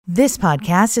This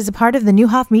podcast is a part of the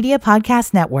Newhoff Media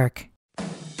Podcast Network.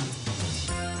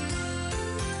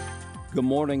 Good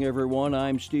morning, everyone.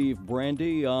 I'm Steve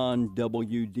Brandy on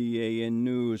WDAN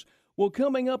News. Well,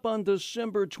 coming up on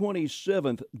December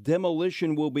 27th,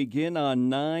 demolition will begin on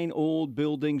 9 old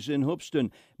buildings in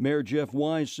Hoopeston. Mayor Jeff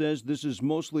Wise says this is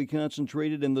mostly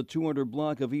concentrated in the 200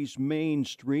 block of East Main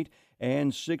Street,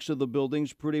 and 6 of the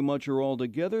buildings pretty much are all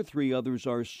together. 3 others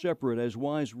are separate, as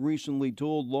Wise recently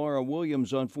told Laura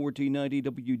Williams on 1490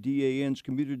 WDAN's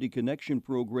Community Connection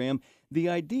program. The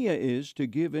idea is to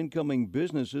give incoming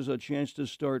businesses a chance to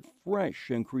start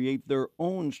fresh and create their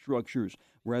own structures,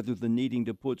 rather than needing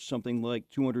to put something like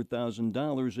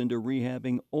 $200,000 into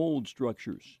rehabbing old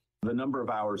structures. The number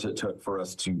of hours it took for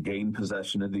us to gain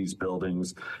possession of these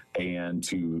buildings and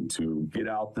to get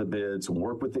out the bids,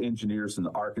 work with the engineers and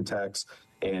the architects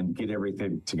and get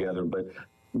everything together. But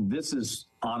this is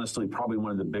honestly probably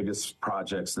one of the biggest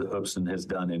projects that Hoopeston has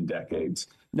done in decades.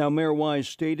 Now, Mayor Wise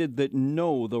stated that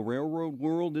no, the railroad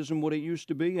world isn't what it used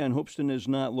to be, and Hoopeston is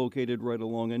not located right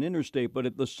along an interstate. But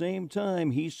at the same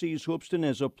time, he sees Hoopeston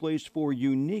as a place for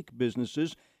unique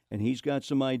businesses, and he's got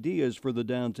some ideas for the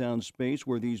downtown space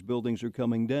where these buildings are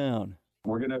coming down.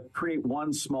 We're going to create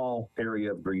one small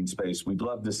area of green space. We'd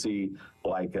love to see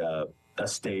like a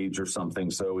stage or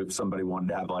something. So if somebody wanted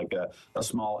to have like a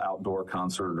small outdoor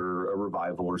concert or a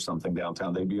revival or something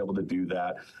downtown, they'd be able to do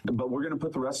that. But we're going to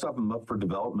put the rest of them up for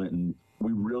development, and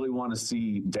we really want to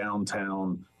see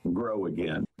downtown grow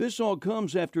again. This all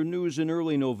comes after news in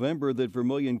early November that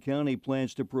Vermilion County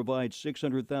plans to provide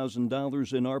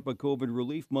 $600,000 in ARPA COVID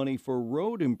relief money for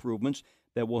road improvements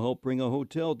that will help bring a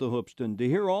hotel to Hoopeston. To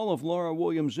hear all of Laura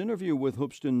Williams' interview with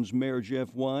Hoopeston's Mayor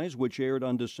Jeff Wise, which aired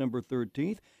on December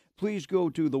 13th, please go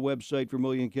to the website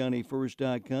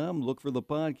VermilionCountyFirst.com, look for the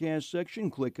podcast section,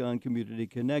 click on Community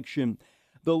Connection.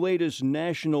 The latest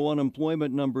national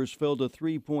unemployment numbers fell to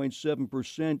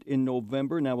 3.7% in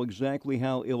November. Now, exactly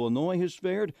how Illinois has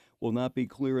fared will not be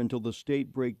clear until the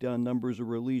state breakdown numbers are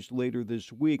released later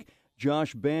this week.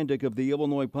 Josh Bandick of the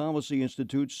Illinois Policy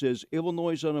Institute says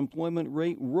Illinois' unemployment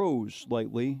rate rose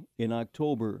slightly in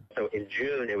October. So in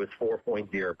June, it was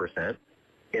 4.0%.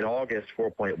 In August,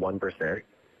 4.1%.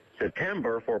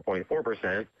 September,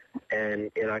 4.4%, and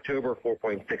in October,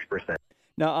 4.6%.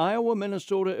 Now, Iowa,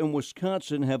 Minnesota, and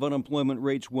Wisconsin have unemployment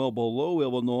rates well below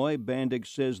Illinois. Bandick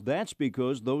says that's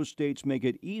because those states make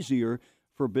it easier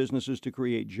for businesses to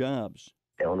create jobs.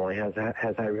 Illinois has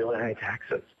really high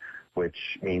taxes,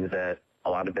 which means that a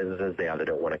lot of businesses, they either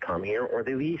don't want to come here or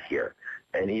they leave here.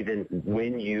 And even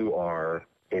when you are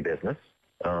a business,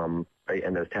 and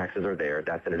those taxes are there,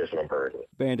 that's an additional burden.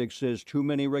 Bandick says too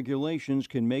many regulations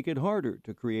can make it harder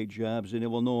to create jobs in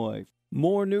Illinois.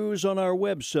 More news on our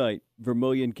website,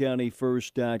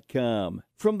 VermilionCountyFirst.com.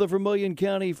 From the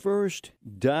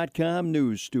VermilionCountyFirst.com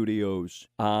news studios,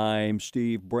 I'm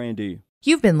Steve Brandy.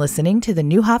 You've been listening to the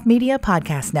Newhoff Media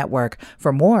Podcast Network.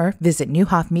 For more, visit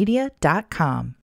newhoffmedia.com.